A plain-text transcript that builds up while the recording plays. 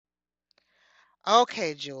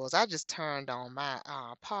Okay, Jules, I just turned on my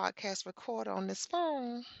podcast recorder on this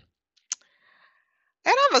phone.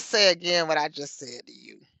 And I'm going to say again what I just said to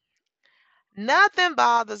you. Nothing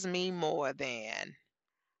bothers me more than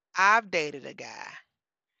I've dated a guy.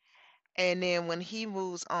 And then when he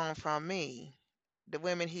moves on from me, the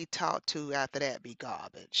women he talked to after that be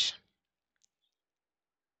garbage.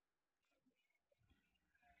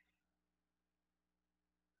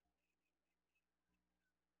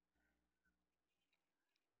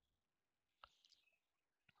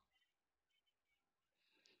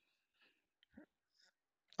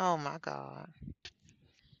 Oh my God.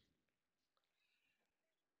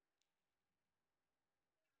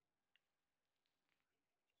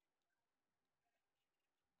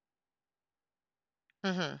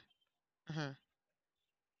 Mm-hmm. Mm-hmm.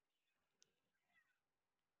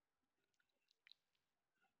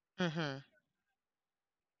 Mm-hmm.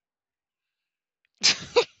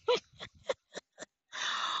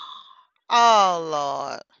 Oh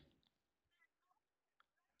Lord.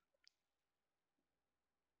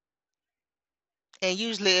 And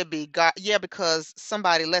usually it'd be God, yeah, because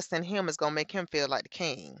somebody less than him is gonna make him feel like the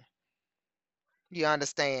king. You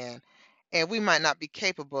understand? And we might not be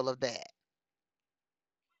capable of that.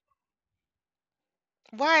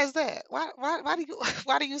 Why is that? Why do you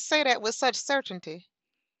why do you say that with such certainty?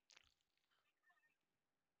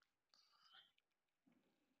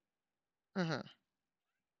 Mm-hmm.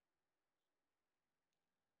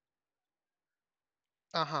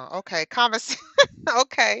 Uh-huh. Okay.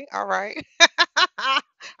 Okay. All right.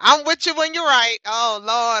 I'm with you when you're right. Oh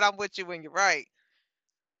Lord, I'm with you when you're right.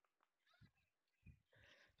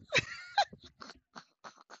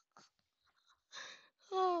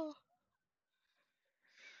 Oh.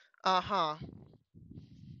 Uh-huh.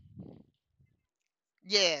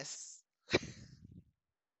 Yes.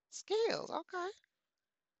 Skills. Okay.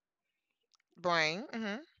 Brain.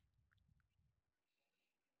 Mm-hmm.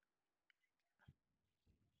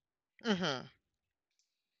 Mm-hmm.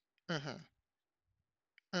 Mm-hmm.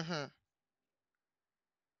 Mm-hmm.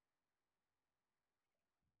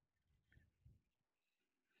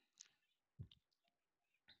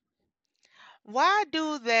 Why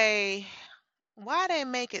do they why they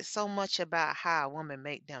make it so much about how a woman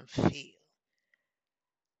make them feel?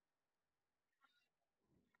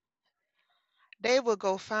 They will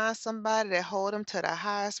go find somebody that hold them to the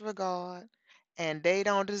highest regard, and they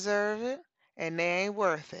don't deserve it, and they ain't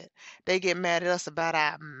worth it. They get mad at us about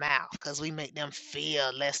our mouth because we make them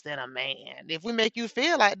feel less than a man. If we make you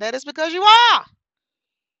feel like that, it's because you are.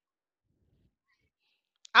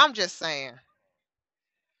 I'm just saying.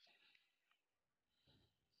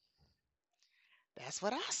 That's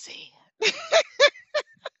what I see.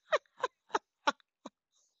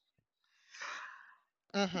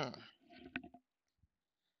 Mm-hmm.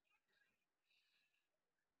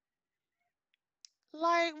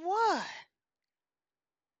 Like what?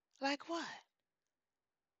 Like what?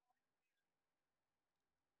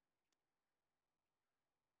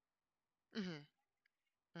 Mm-hmm.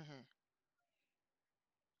 Mm-hmm.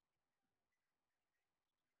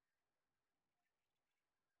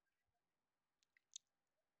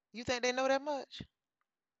 You think they know that much?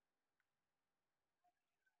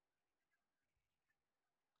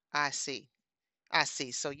 I see. I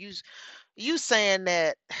see. So you saying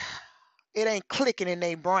that it ain't clicking in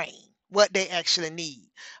their brain what they actually need.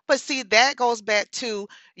 But see, that goes back to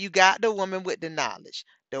you got the woman with the knowledge,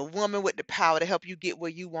 the woman with the power to help you get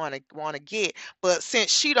where you want to get. But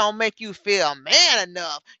since she don't make you feel man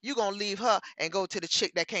enough, you gonna leave her and go to the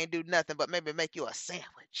chick that can't do nothing but maybe make you a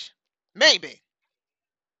sandwich. Maybe.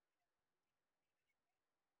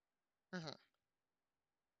 Hmm.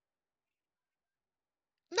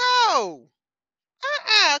 No.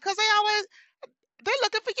 Because they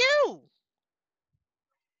looking for you.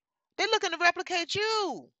 They looking to replicate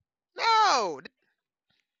you. No.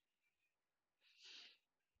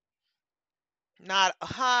 Not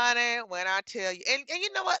honey, when I tell you, and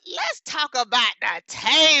you know what? Let's talk about the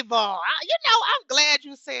table. I'm glad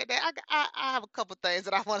you said that. I have a couple things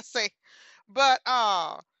that I want to say, but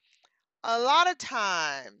a lot of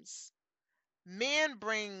times men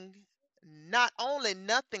bring not only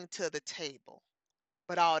nothing to the table,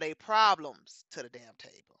 but all their problems to the damn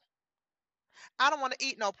table. I don't want to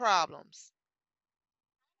eat no problems.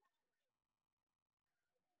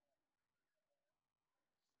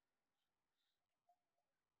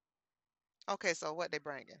 Okay, so what they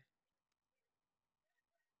bringing?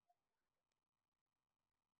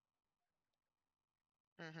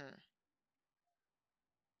 Hmm.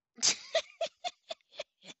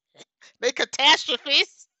 They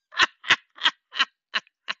catastrophes.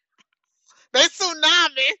 They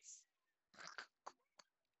tsunamis.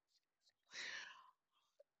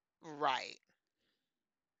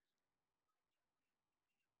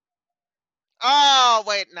 Oh,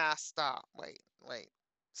 wait, now stop. Wait.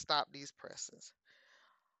 Stop these presses.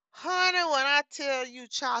 Honey, when I tell you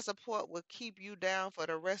child support will keep you down for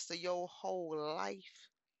the rest of your whole life,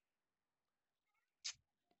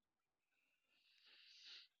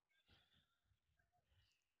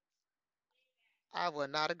 I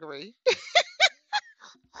would not agree.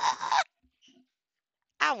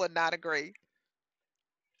 I would not agree.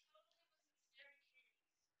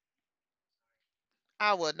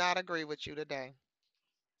 I would not agree with you today.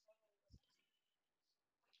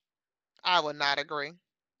 I would not agree.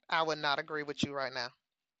 I would not agree with you right now.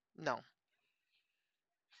 No,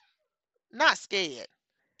 not scared.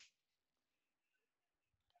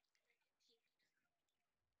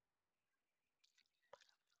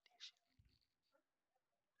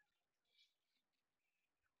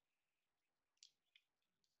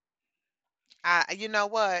 You know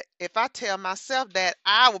what? If I tell myself that,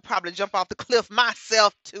 I will probably jump off the cliff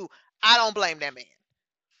myself too. I don't blame that man.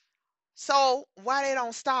 So why they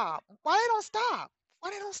don't stop? Why they don't stop?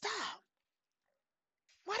 Why they don't stop?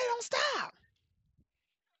 Why they don't stop?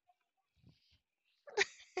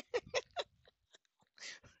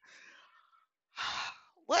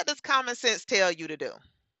 What does common sense tell you to do?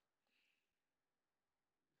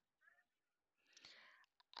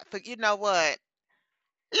 But you know what?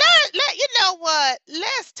 You know what?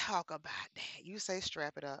 Let's talk about that. You say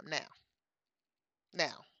strap it up now.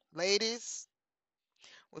 Now, ladies,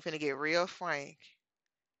 we're finna get real frank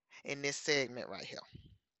in this segment right here.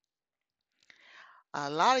 A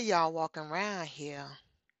lot of y'all walking around here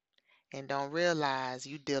and don't realize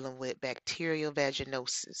you dealing with bacterial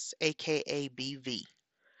vaginosis, aka BV.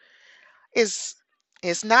 It's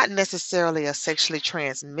it's not necessarily a sexually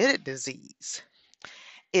transmitted disease.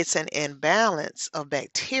 It's an imbalance of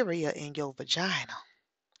bacteria in your vagina.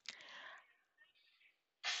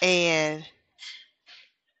 And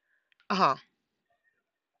uh-huh,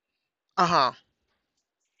 uh-huh,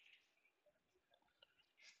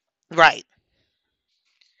 right.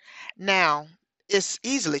 Now, it's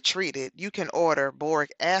easily treated. You can order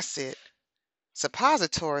boric acid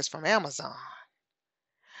suppositories from Amazon.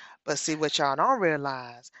 But see, what y'all don't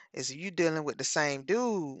realize is you dealing with the same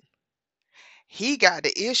dude. He got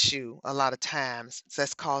the issue a lot of times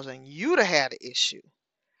that's causing you to have the issue,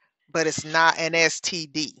 but it's not an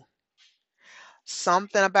STD.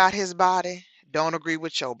 Something about his body don't agree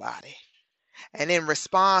with your body. And in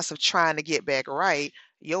response of trying to get back right,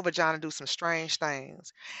 your vagina do some strange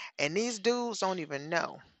things. And these dudes don't even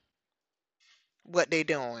know what they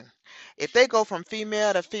doing. If they go from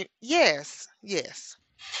female to female, yes, yes.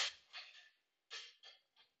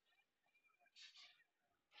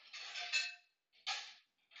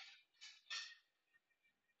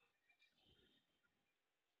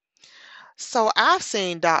 So I've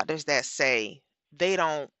seen doctors that say they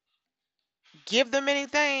don't give them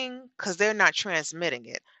anything because they're not transmitting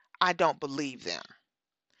it. I don't believe them.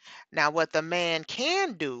 Now, what the man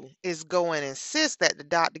can do is go and insist that the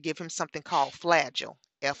doctor give him something called Flagyl.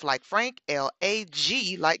 F like Frank,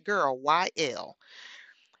 Lag like girl, YL.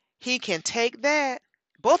 He can take that.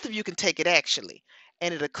 Both of you can take it actually,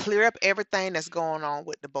 and it'll clear up everything that's going on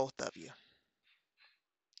with the both of you.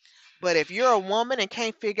 But if you're a woman and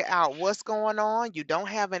can't figure out what's going on, you don't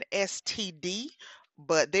have an STD,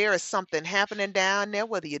 but there is something happening down there,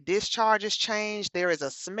 whether your discharge has changed, there is a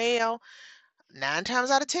smell, 9 times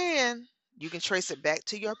out of 10, you can trace it back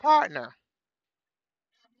to your partner.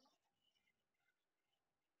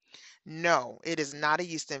 No, it is not a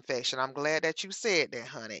yeast infection. I'm glad that you said that,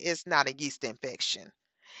 honey. It's not a yeast infection.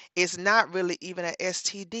 It's not really even an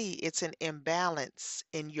STD. It's an imbalance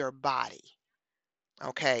in your body.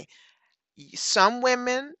 Okay. Some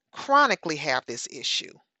women chronically have this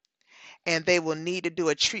issue and they will need to do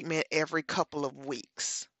a treatment every couple of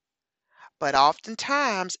weeks. But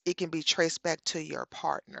oftentimes it can be traced back to your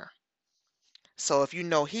partner. So if you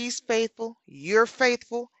know he's faithful, you're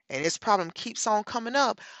faithful, and this problem keeps on coming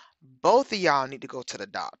up, both of y'all need to go to the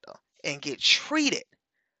doctor and get treated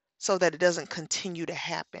so that it doesn't continue to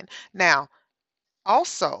happen. Now,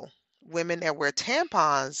 also, women that wear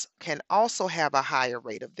tampons can also have a higher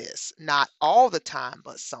rate of this. Not all the time,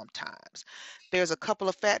 but sometimes. There's a couple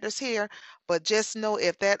of factors here, but just know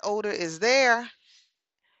if that odor is there,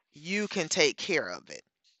 you can take care of it.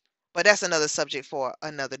 But that's another subject for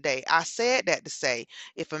another day. I said that to say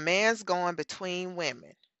if a man's going between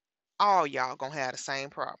women, all y'all gonna have the same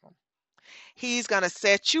problem. He's gonna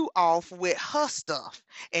set you off with her stuff,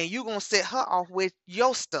 and you gonna set her off with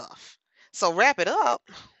your stuff. So wrap it up.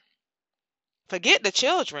 Forget the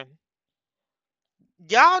children.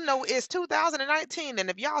 Y'all know it's 2019, and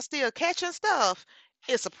if y'all still catching stuff,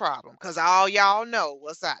 it's a problem because all y'all know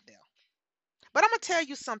what's out there. But I'm gonna tell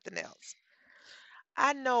you something else.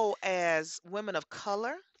 I know as women of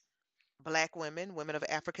color, black women, women of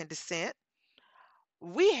African descent,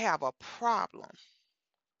 we have a problem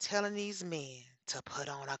telling these men to put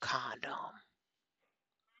on a condom.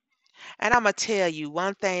 And I'm gonna tell you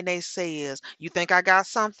one thing they say is, you think I got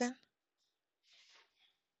something?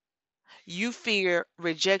 You fear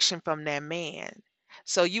rejection from that man.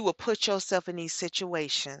 So you will put yourself in these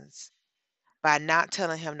situations by not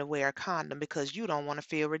telling him to wear a condom because you don't want to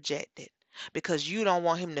feel rejected. Because you don't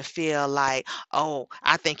want him to feel like, oh,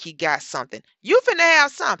 I think he got something. You finna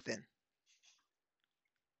have something.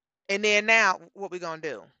 And then now, what we gonna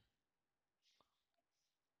do?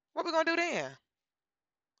 What we gonna do then?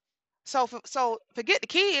 So forget the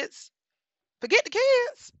kids. Forget the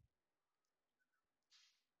kids.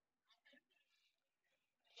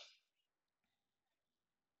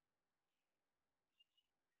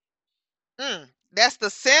 That's the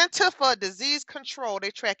Center for Disease Control.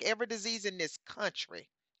 They track every disease in this country.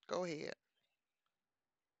 Go ahead.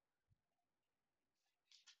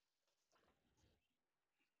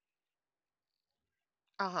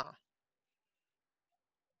 Uh-huh.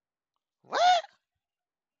 What?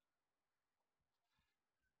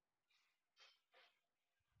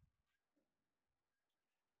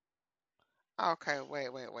 Okay, wait.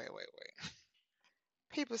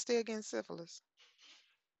 People still getting syphilis.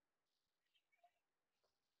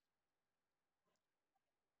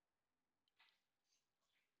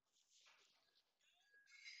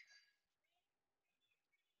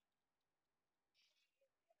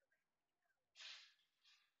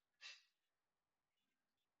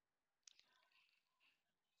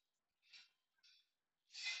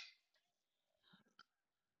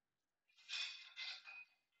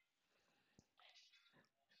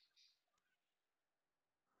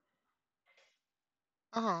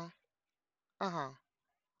 Uh-huh. Uh-huh.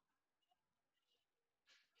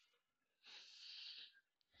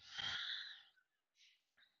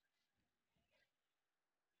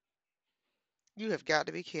 You have got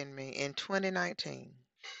to be kidding me. In 2019,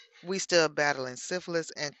 we still battling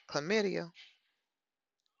syphilis and chlamydia.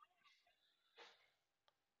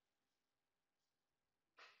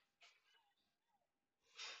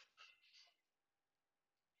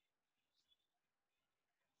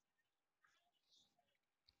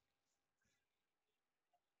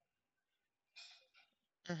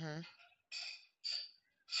 Hmm.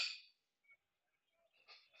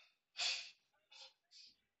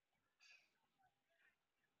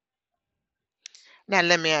 Now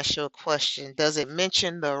let me ask you a question. Does it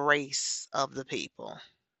mention the race of the people?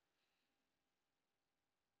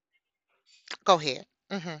 Go ahead.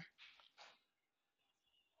 Mm-hmm.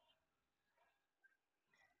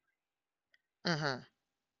 Mm-hmm.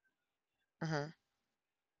 Mm-hmm.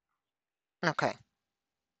 Okay.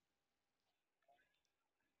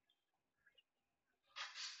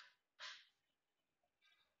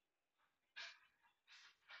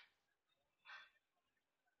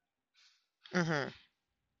 Mm-hmm.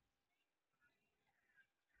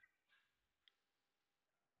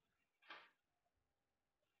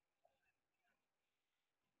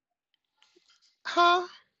 Huh?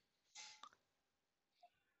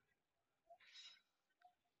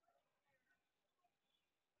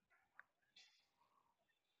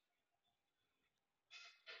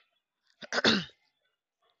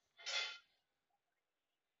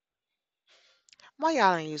 Why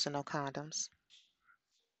y'all ain't using no condoms?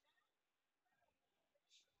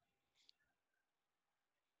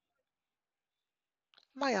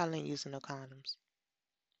 Why y'all ain't using no condoms?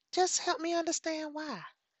 Just help me understand why.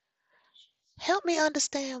 Help me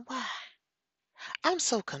understand why. I'm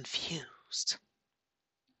so confused.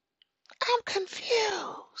 I'm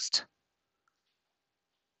confused.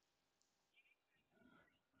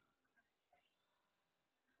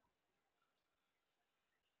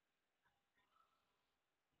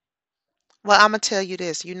 Well, I'm gonna tell you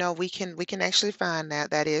this. We can actually find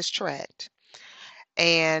that that is tracked.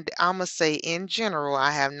 And I'm gonna say in general,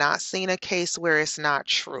 I have not seen a case where it's not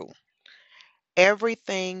true.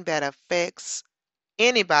 Everything that affects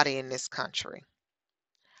anybody in this country,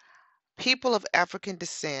 people of African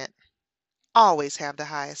descent always have the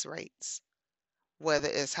highest rates, whether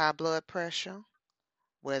it's high blood pressure,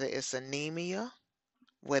 whether it's anemia,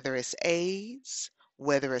 whether it's AIDS,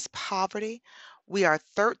 whether it's poverty. We are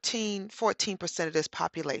 13, 14% of this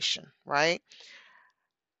population, right?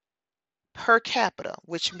 Per capita,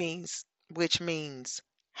 which means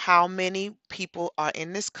how many people are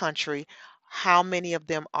in this country, how many of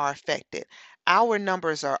them are affected. Our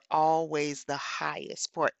numbers are always the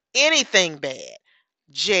highest for anything bad.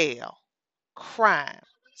 Jail, crime,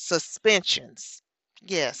 suspensions.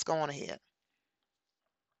 Yes, go on ahead.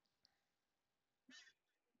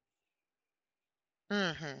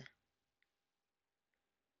 Mhm.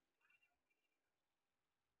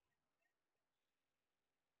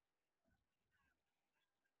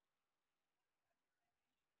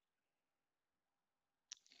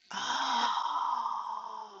 Oh.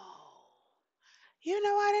 You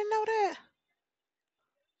know I didn't know that.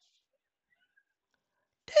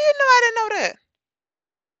 Do you know I didn't know that?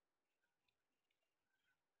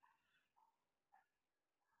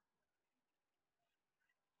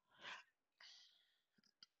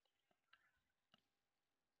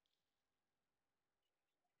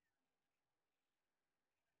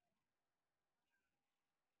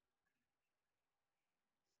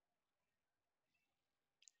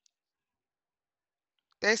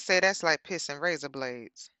 They say that's like pissing razor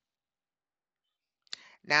blades.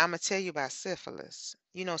 Now I'm gonna tell you about syphilis.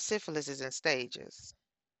 You know, syphilis is in stages.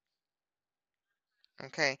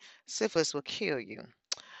 Okay, syphilis will kill you.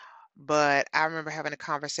 But I remember having a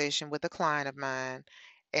conversation with a client of mine,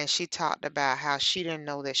 and she talked about how she didn't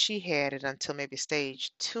know that she had it until maybe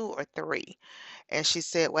stage 2 or 3. And she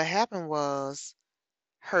said what happened was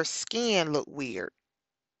her skin looked weird.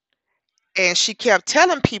 And she kept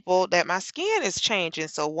telling people that my skin is changing.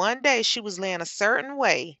 So one day she was laying a certain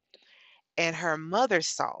way, and her mother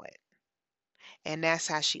saw it. And that's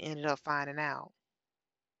how she ended up finding out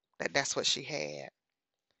that that's what she had.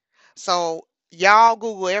 So y'all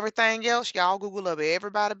Google everything else. Y'all Google up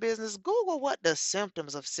everybody business. Google what the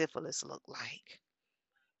symptoms of syphilis look like.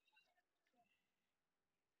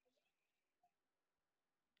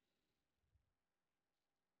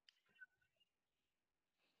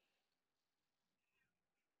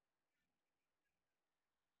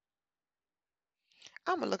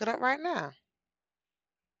 I'm gonna look it up right now.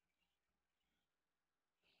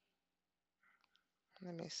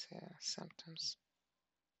 Let me see symptoms.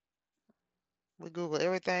 We Google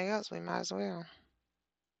everything else. We might as well.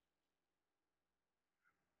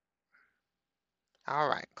 All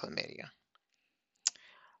right, chlamydia.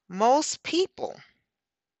 Most people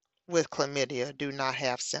with chlamydia do not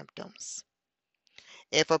have symptoms.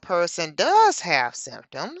 If a person does have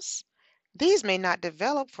symptoms, these may not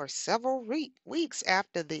develop for several weeks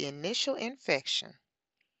after the initial infection.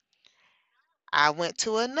 I went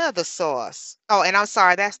to another source. Oh, and I'm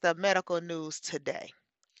sorry, that's the medical news today.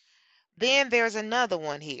 Then there's another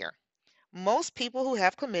one here. Most people who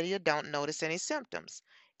have chlamydia don't notice any symptoms.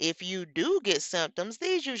 If you do get symptoms,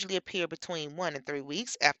 these usually appear between 1 and 3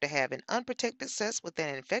 weeks after having unprotected sex with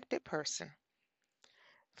an infected person.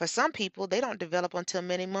 For some people, they don't develop until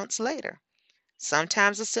many months later.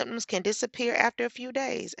 Sometimes the symptoms can disappear after a few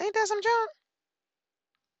days. Ain't that some junk?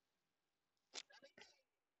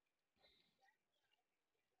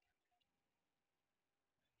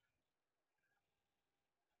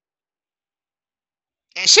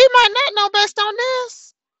 And she might not know based on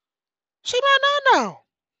this. She might not know.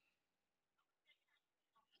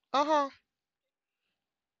 Uh-huh.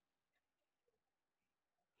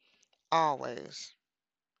 Always.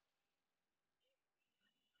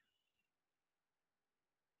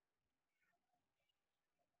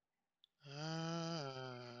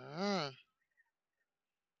 Mm.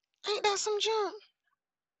 Ain't that some junk?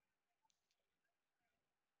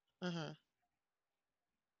 Mm-hmm.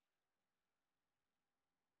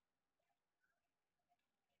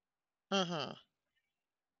 Mm-hmm.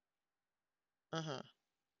 Mm-hmm.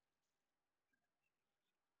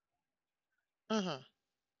 Mm-hmm.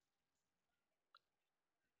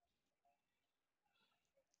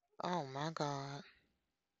 Oh my God.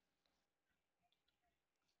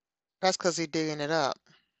 That's because he digging it up.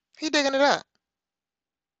 He digging it up.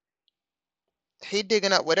 He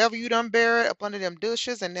digging up whatever you done buried up under them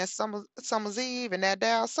douches and that summer's eve and that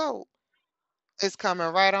dial soap. It's coming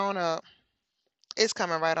right on up. It's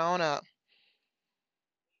coming right on up.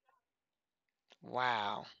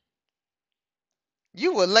 Wow.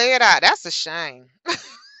 You would lay it out. That's a shame.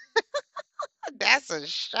 That's a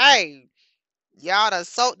shame. Y'all done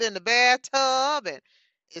soaked in the bathtub and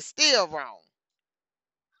it's still wrong.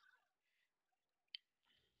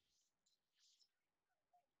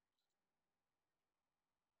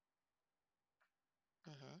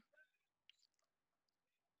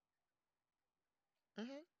 Hmm.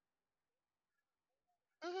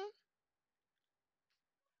 Hmm.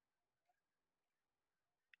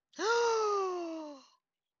 Hmm.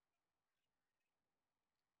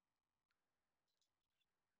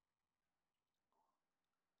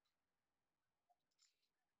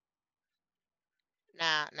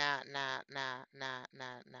 Now.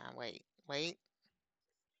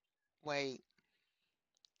 Wait.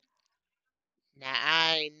 Now,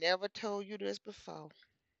 I ain't never told you this before,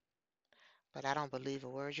 but I don't believe a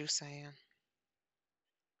word you saying.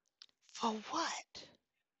 For what?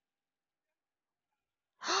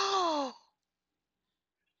 Oh,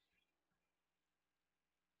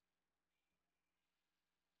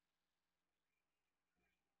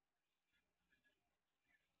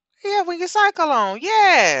 yeah, when you cycle on,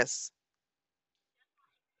 yes.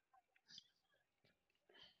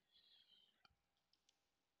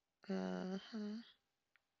 Hmm.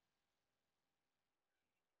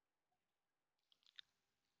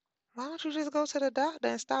 Why don't you just go to the doctor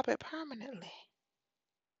and stop it permanently?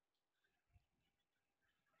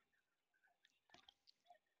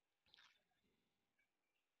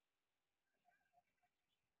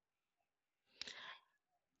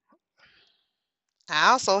 I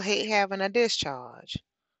also hate having a discharge.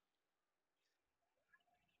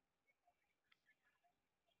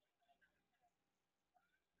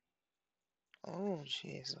 Oh,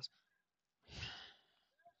 Jesus.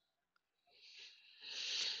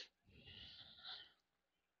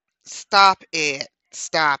 Stop it.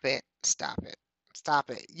 Stop it. Stop it. Stop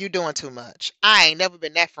it. You doing too much. I ain't never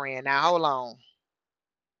been that friend. Now hold on.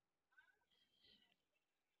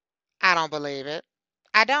 I don't believe it.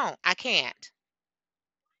 I don't. I can't.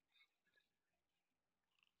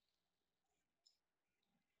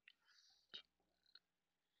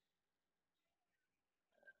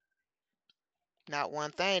 Not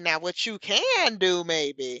one thing. Now what you can do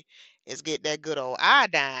maybe is get that good old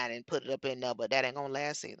iodine and put it up in there, but that ain't gonna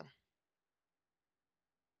last either.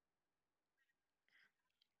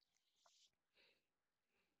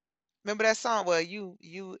 Remember that song? Well, you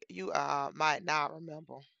might not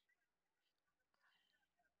remember.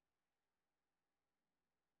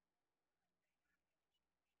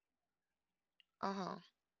 Uh-huh.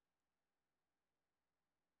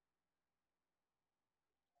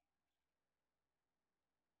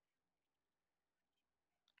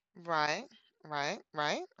 Right. Right.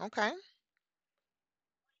 Right. Okay.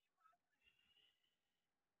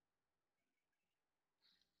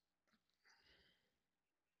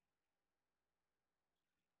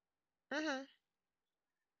 Mm-hmm.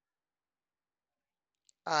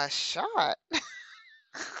 A shot.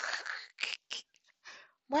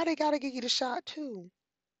 Why they gotta give you the shot too?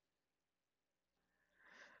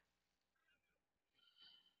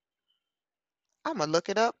 I'm gonna look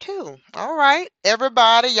it up too. All right,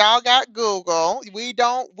 everybody, y'all got Google. We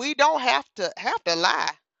don't have to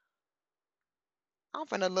lie. I'm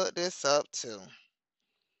gonna look this up too.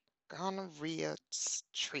 Gonorrhea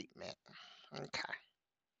treatment. Okay.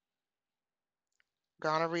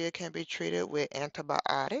 Gonorrhea can be treated with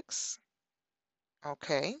antibiotics.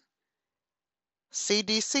 Okay.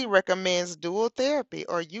 CDC recommends dual therapy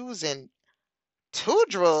or using two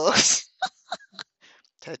drugs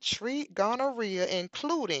to treat gonorrhea,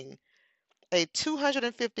 including a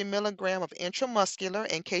 250 milligram of intramuscular.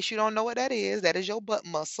 In case you don't know what that is your butt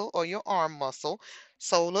muscle or your arm muscle.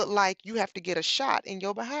 So look like you have to get a shot in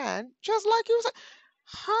your behind, just like you said.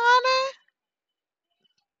 Honey,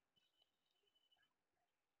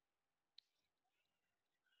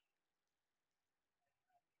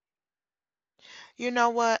 you know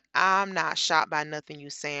what? I'm not shocked by nothing you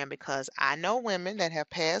saying because I know women that have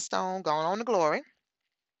passed on, gone on to glory,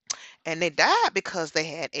 and they died because they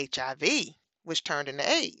had HIV, which turned into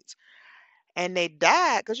AIDS. And they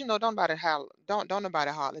died because don't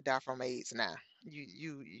nobody hardly die from AIDS now.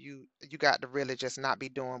 You got to really just not be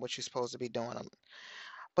doing what you're supposed to be doing.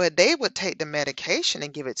 But they would take the medication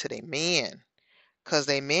and give it to their men because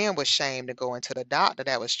their men was shamed to go into the doctor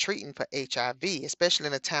that was treating for HIV, especially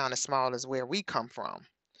in a town as small as where we come from.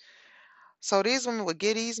 So these women would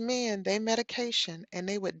give these men their medication and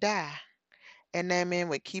they would die. And that men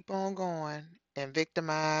would keep on going and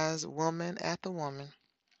victimize woman after woman.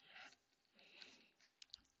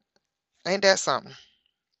 Ain't that something?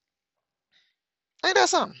 Ain't that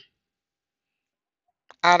something?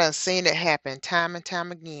 I done seen it happen time and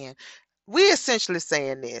time again. We essentially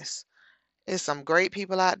saying this. There's some great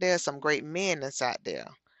people out there, some great men that's out there.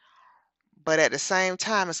 But at the same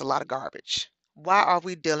time, it's a lot of garbage. Why are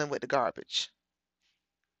we dealing with the garbage?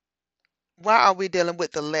 Why are we dealing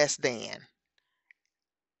with the less than?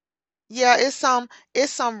 Yeah, it's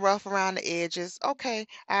some rough around the edges. Okay,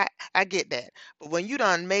 I get that. But when you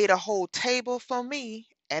done made a whole table for me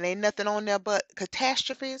and ain't nothing on there but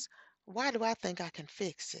catastrophes, why do I think I can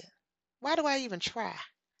fix it? Why do I even try?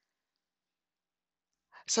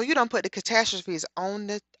 So you don't put the catastrophes on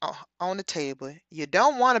the table. You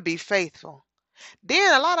don't want to be faithful.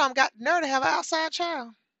 Then a lot of them got the nerve to have an outside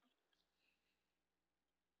child,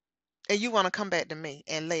 and you want to come back to me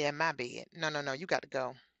and lay in my bed. No, no, no. You got to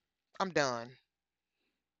go. I'm done.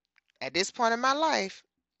 At this point in my life,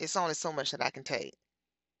 it's only so much that I can take.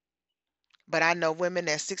 But I know women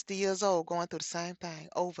that's 60 years old going through the same thing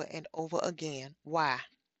over and over again. Why?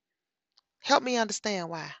 Help me understand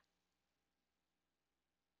why.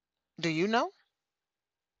 Do you know?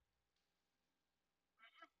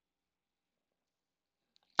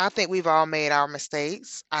 I think we've all made our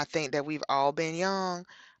mistakes. I think that we've all been young.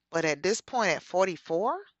 But at this point, at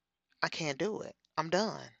 44, I can't do it. I'm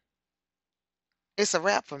done. It's a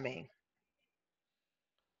wrap for me.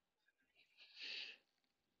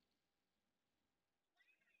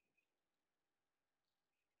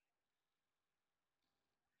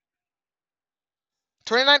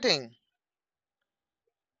 2019.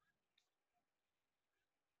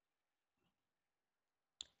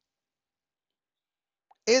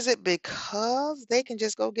 Is it because they can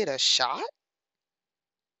just go get a shot?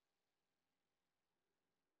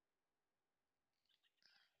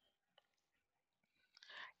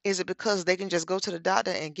 Is it because they can just go to the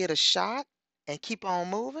doctor and get a shot and keep on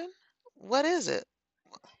moving? What is it?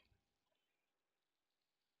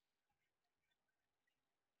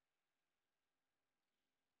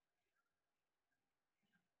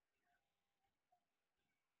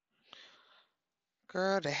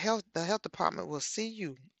 Girl, the health department will see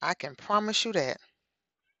you. I can promise you that.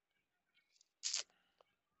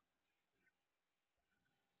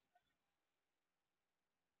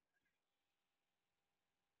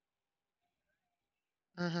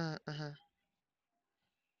 Mhm.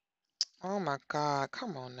 Oh my God,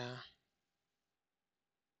 come on now.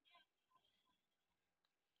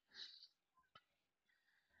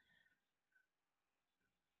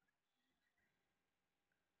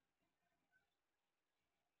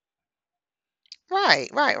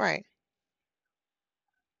 Right.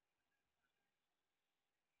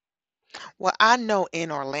 Well, I know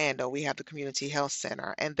in Orlando we have the community health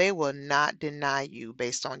center, and they will not deny you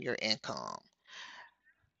based on your income.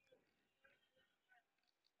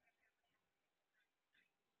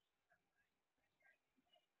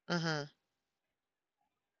 Mhm.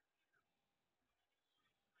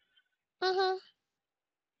 Mhm.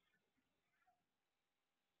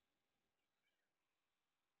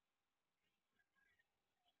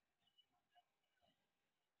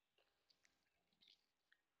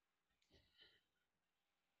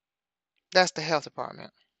 That's the health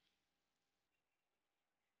department.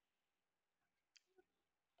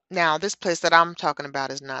 Now, this place that I'm talking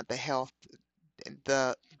about is not the health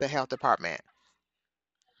department.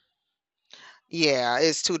 Yeah,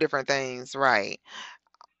 it's two different things, right?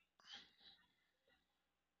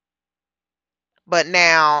 But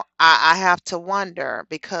now I have to wonder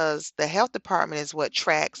because the health department is what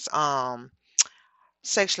tracks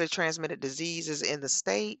sexually transmitted diseases in the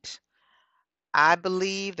state. I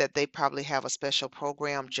believe that they probably have a special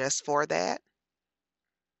program just for that.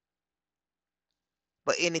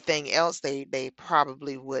 But anything else, they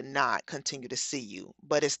probably would not continue to see you.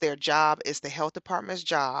 But it's their job, it's the health department's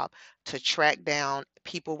job to track down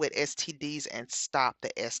people with STDs and stop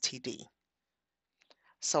the STD.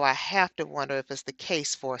 So I have to wonder if it's the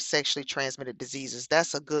case for sexually transmitted diseases.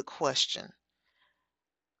 That's a good question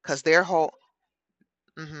because their whole,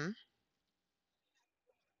 hmm.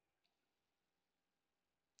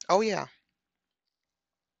 Oh yeah,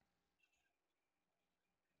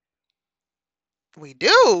 we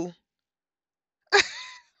do.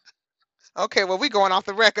 Okay, well we going off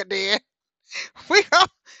the record then. We go,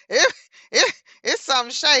 it, it, it's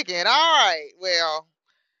something shaking. All right. Well,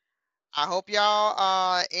 I hope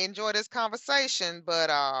y'all enjoy this conversation, but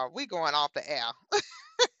we going off the air.